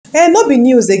No be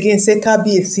news again say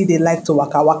Kabiyesi dey like to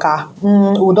waka waka.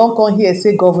 We don come here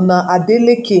say Governor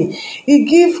Adeleke e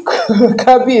give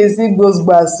Kabiyesi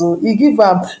gbas o. E give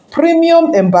am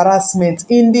premium embarrassment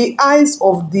in the eyes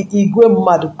of the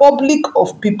Igwe public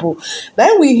of people. Na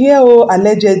im we hear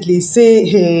allegedly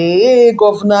say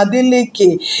Governor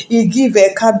Adeleke e give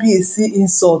Kabiyesi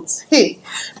insult.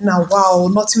 Na wow,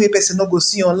 nothing wey person no go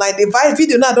see online. The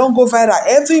video now don go viral.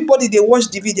 Everybody dey watch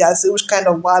the video and say which kind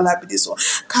of wahala be this one.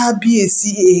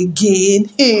 Kabiyesi again.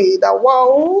 Na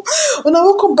wow. Una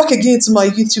welcome back again to my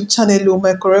YouTube channel,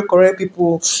 my correct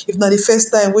people. If na the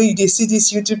first time wey you dey see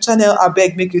this YouTube channel,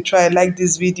 abeg make you try like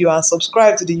this video and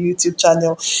subscribe to the YouTube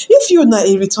channel. If you na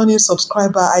a returning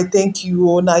subscriber, I thank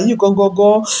you. Na you go.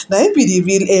 Na im be the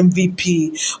real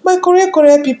MVP. My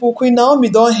correct people, Queen Naomi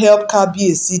don help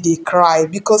Kabiyesi dey cry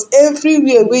because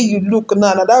everywhere wey you look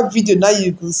now, na that video now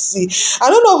you go see. I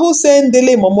don't know who send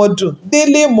Dele Momodu.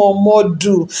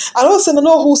 I don't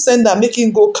know who send am make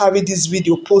him go carry this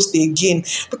video post again,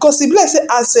 because e be like say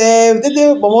as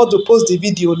Dele Momodu post the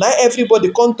video, now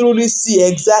everybody come truly see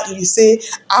exactly say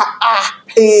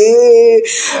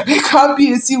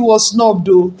Kabiyesi was snubbed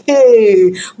though.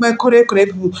 My correct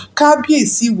people,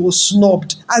 Kabiyesi was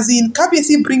snubbed, as in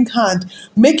Kabiyesi bring hand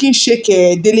make him shake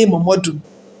Dele Momodu.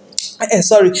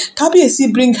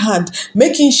 Kabiyesi bring hand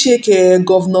make him shake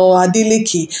Governor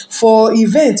Adeleke for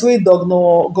event wey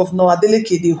Governor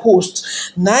Adeleke dey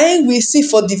host. Na im we see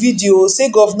for the video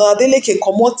say Governor Adeleke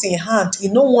comot im hand, e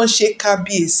no wan shake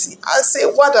Kabiyesi. I say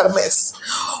what a mess.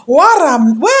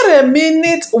 Wait a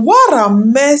minute, what a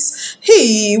mess.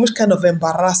 Which kind of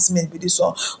embarrassment be this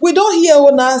one? We don hear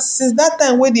una since that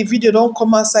time wey the video don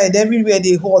come outside, everywhere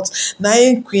dey hot. Na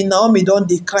im Queen Naomi don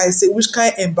dey cry say which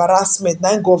kind embarrassment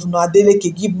na im Governor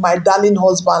Adeleke give my darling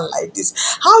husband like this.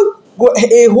 How go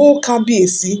a whole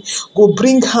Kabiyesi go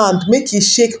bring hand make e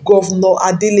shake Governor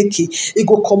Adeleke, e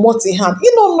go comot im hand.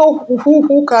 You no know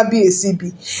who Kabiyesi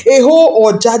be. A whole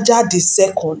ojaja the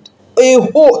second. A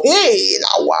whole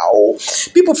wow.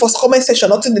 People for comment section,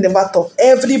 nothing they never talk.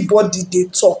 Everybody they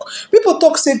talk. People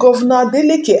talk say Governor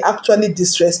Adeleke actually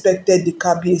disrespected the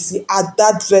Kabiyesi at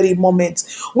that very moment.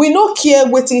 We no care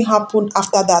wetin happened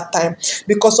after that time,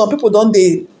 because some people don't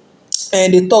they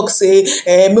talk say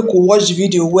make we watch the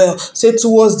video well, say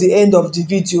towards the end of the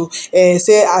video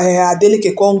say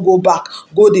Adeleke can't go back,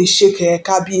 go dey shake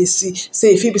Kabiyesi,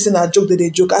 say if he be saying a joke, they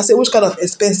joke. I say which kind of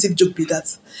expensive joke be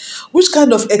that? Which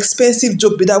kind of expensive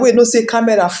joke be that? We no say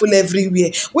camera full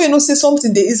everywhere, we no say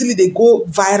something they easily they go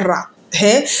viral.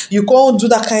 You can't do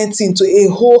that kind of thing to a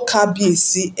whole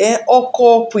Kabiyesi,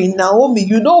 Oko Queen Naomi.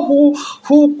 You know who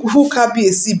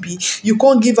Kabiyesi be. You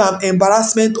can't give am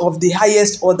embarrassment of the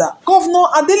highest order. Governor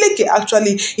Adeleke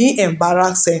actually he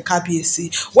embarrassed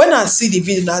Kabiyesi. When I see the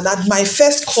video now, that my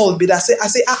first call be that I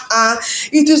say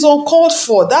it is uncalled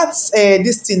for. That's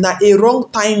this thing na a wrong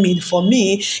timing for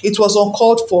me. It was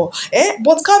uncalled for.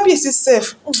 But Kabiyesi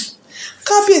self.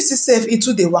 Kabiyesi sef e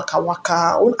too dey waka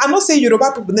waka. I know say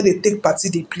Yoruba people no dey take party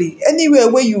dey play. Anywhere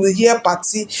where you will hear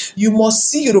party, you must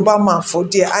see Yoruba man for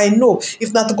there. I know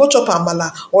if na to go chop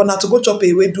amala, or na to go chop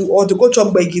ewedu, or to go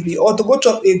chop gbegiri, or to go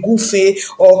chop egufe,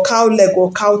 or cow leg,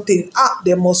 or cow tail,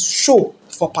 they must show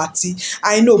for party.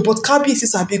 I know, but Kabiyesi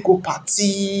sabi go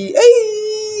party.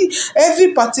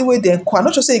 Every party wey dem call,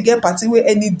 not just say e get party wey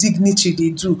any dignity dey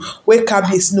do, where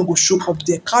Kabiyesi no go show up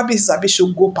there. Kabiyesi sabi show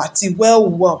go party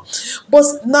well. But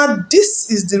now this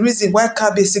is the reason why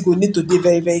Kabiyesi go need to dey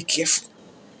very careful.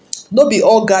 No be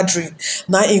all gathering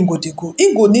na im go dey go.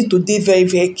 Im go need to dey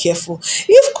very careful.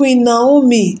 If Queen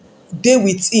Naomi dey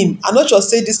with him, I not just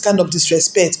say this kind of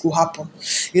disrespect go happen.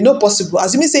 E no possible.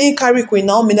 As you mean say he carry Queen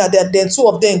Naomi now, then two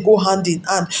of them go hand in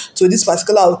hand to this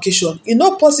particular occasion. E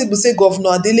no possible say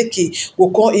Governor Adeleke go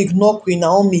come ignore Queen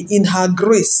Naomi in her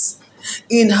grace.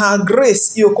 In her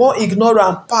grace, you can't ignore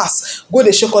and pass, go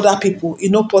dey shake other people. E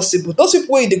no possible. Those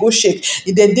people wey they go shake,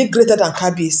 they greater than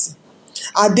Kabiyesi.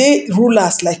 Are they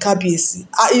rulers like Kabiyesi?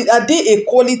 Are they a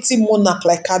quality monarch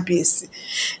like Kabiyesi?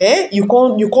 You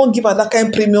can't give that kind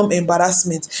of premium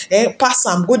embarrassment. Pass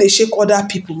am, go dey shake other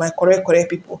people, my correct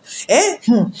people.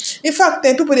 In fact,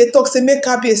 people they talk say make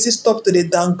Kabiyesi stop to dey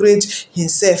downgrade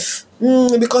himself.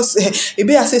 Because e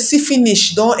be as say see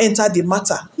finish don't enter the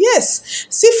matter. Yes,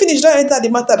 see finish don't enter the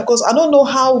matter, because I don't know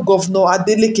how Governor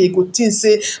Adeleke go think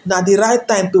say na the right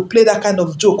time to play that kind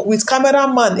of joke with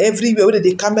cameraman everywhere, where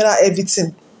they camera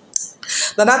everything.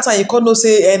 Now that time you can't know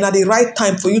say na the right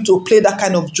time for you to play that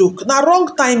kind of joke. Now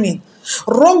wrong timing.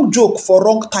 Wrong joke for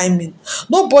wrong timing.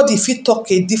 Nobody fit talk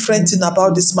a different thing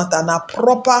about this matter. Now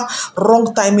proper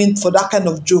wrong timing for that kind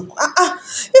of joke.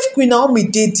 If Queen Naomi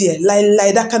did there,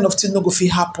 like that kind of thing no go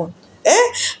fit happen.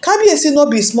 Kabiyesi no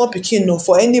be small pikin no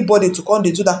for anybody to come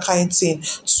dey do that kind thing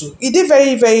too. E dey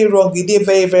very very wrong, e dey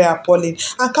very very appalling.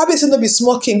 And Kabiyesi no be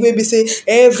small king wey be say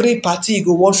every party you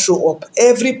go wan show up,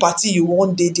 every party you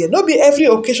wan dey there. No be every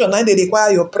occasion na dey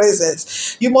require your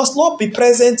presence. You must not be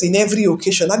present in every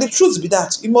occasion. Na the truth be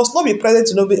that. You must not be present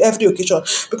in every occasion,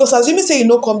 because assuming say you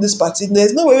no come this party,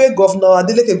 there's no way wey Governor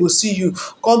Adeleke go see you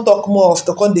come talk more of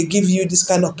to come dey give you this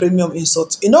kind of premium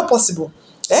insult. E no possible.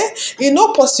 E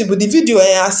no possible. The video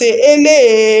I say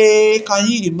ele, can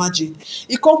you imagine?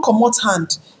 E come comot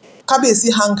hand,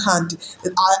 Kabiyesi hang hand,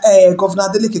 Governor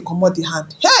Adeleke comot the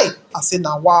hand. Hey, I say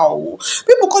na wow.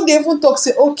 People come dey even talk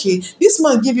say, okay, this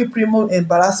man give you premium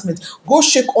embarrassment, go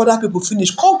shake other people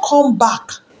finish, come back,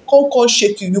 come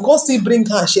shake you, you come still bring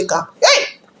hand shake am.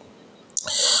 Hey,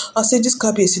 I say this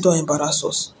Kabiyesi don embarrass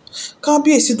us.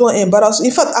 Kabiyesi don embarrass.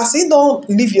 In fact, as he don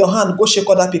leave your hand go shake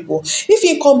other people, if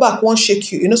he come back wan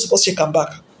shake you, you no suppose shake am back.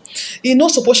 You no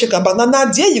suppose shake am back. Na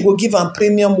there you go give am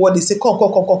premium word. They say come.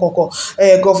 Governor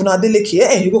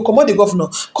Adeleke, you go comot the governor.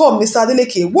 Come, Mr.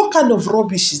 Adeleke, what kind of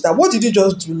rubbish is that? What did you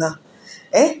just do now?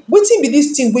 Wetin be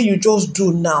this thing wey you just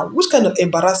do now? Which kind of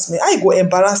embarrassment? How you go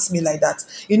embarrass me like that?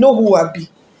 You know who I be?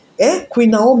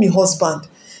 Queen Naomi husband.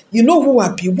 You know who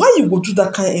I be? Why you go do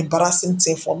that kind of embarrassing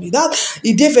thing for me? That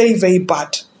it dey very very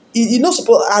bad. You no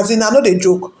suppose, as in I no dey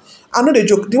joke. I no dey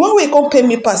joke. The one wey come pay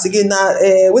me pass again na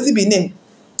wetin be name?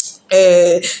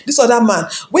 This other man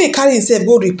wey he carry himself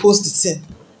go repost the thing.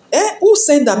 Who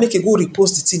send am make he go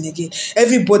repost the thing again?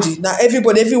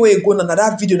 Everybody everywhere you go na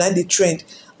that video na dey trend.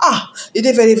 It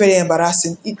is very very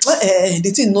embarrassing.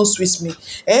 The thing no sweet me.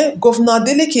 Governor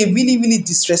Adeleke really really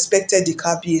disrespected the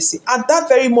Kabiyesi at that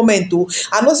very moment. Though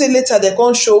I know say later they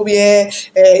come show where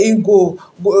he go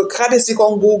Kabiyesi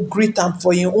come go greet am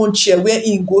for him own chair where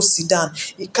he go sit down.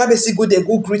 Kabiyesi go there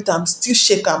go greet am, still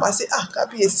shake am. I say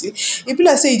Kabiyesi, e be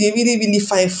like say e dey really really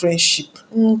find friendship.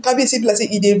 Kabiyesi be like say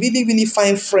e dey really really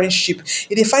find friendship.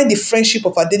 E dey find the friendship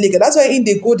of Adeleke. That's why he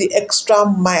dey go the extra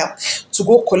mile to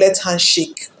go collect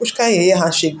handshake. Which kind of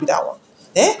handshake be that one?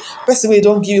 Person wey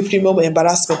don give you premium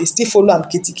embarrassment, they still follow am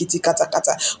kitty kata.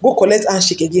 Go collect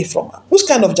handshake again from am. Which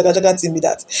kind of jaga thing be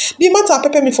that? The matter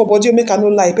pepper me for body, make I no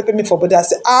lie, pepper me for body. I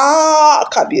say,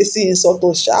 Kabiyesi insult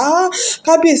us.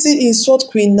 Kabiyesi insult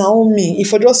Queen Naomi.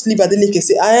 If you just leave Adeleke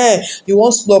say, you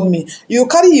wan snub me, you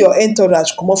carry your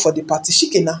entourage comot for the party.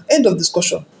 Shikena. End of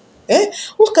discussion.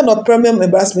 What kind of premium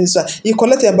embarrassment is that? You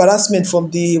collect embarrassment from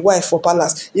the wife for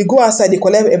palace. You go outside, you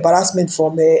collect embarrassment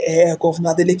from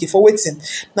Governor Adeleke for waiting.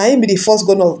 Now him be the first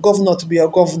governor to be a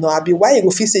governor. I be why you go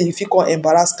feel say you feel come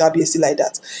embarrass Kabiyesi like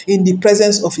that in the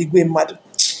presence of Igwe mad.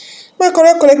 My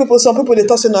correct people. Some people they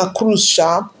talk say na cruise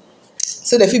sha.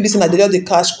 Say they fit be saying that they just dey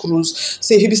catch cruise.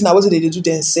 Say if be saying what they do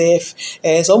themselves.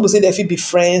 Some people say they fit be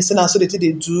friends. Say na so they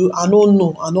do. I don't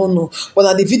know. But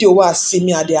na the video where I see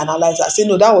me, I dey analyze. I say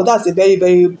no, that's a very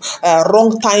very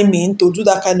wrong timing to do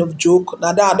that kind of joke.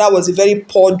 Now that was a very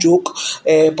poor joke.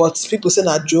 But people say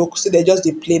na joke. Say they just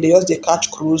dey play. They just dey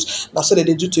catch cruise. Now so they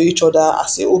do to each other. I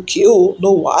say okay,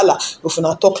 no wahala. If you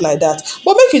not talk like that,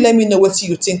 but make you let me know what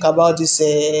you think about this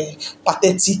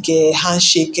pathetic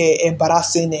handshake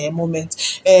embarrassing moment.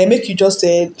 Make you just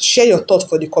share your thoughts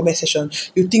for the comment section.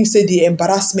 You think say the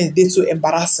embarrassment dey too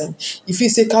embarrassing? If you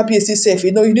say Kabiyesi sef,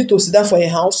 you need to sit down for your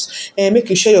house. Make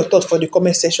you share your thoughts for the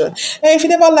comment section. If you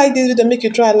never like this video, make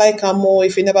you try like am more.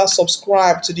 If you never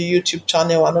subscribe to the YouTube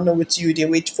channel, I don't know what you dey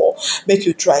wait for. Make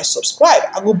you try subscribe.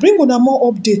 I go bring una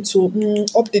more update to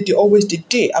update dey always the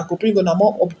day. I go bring una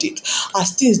more update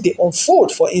as things dey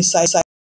unfold for inside.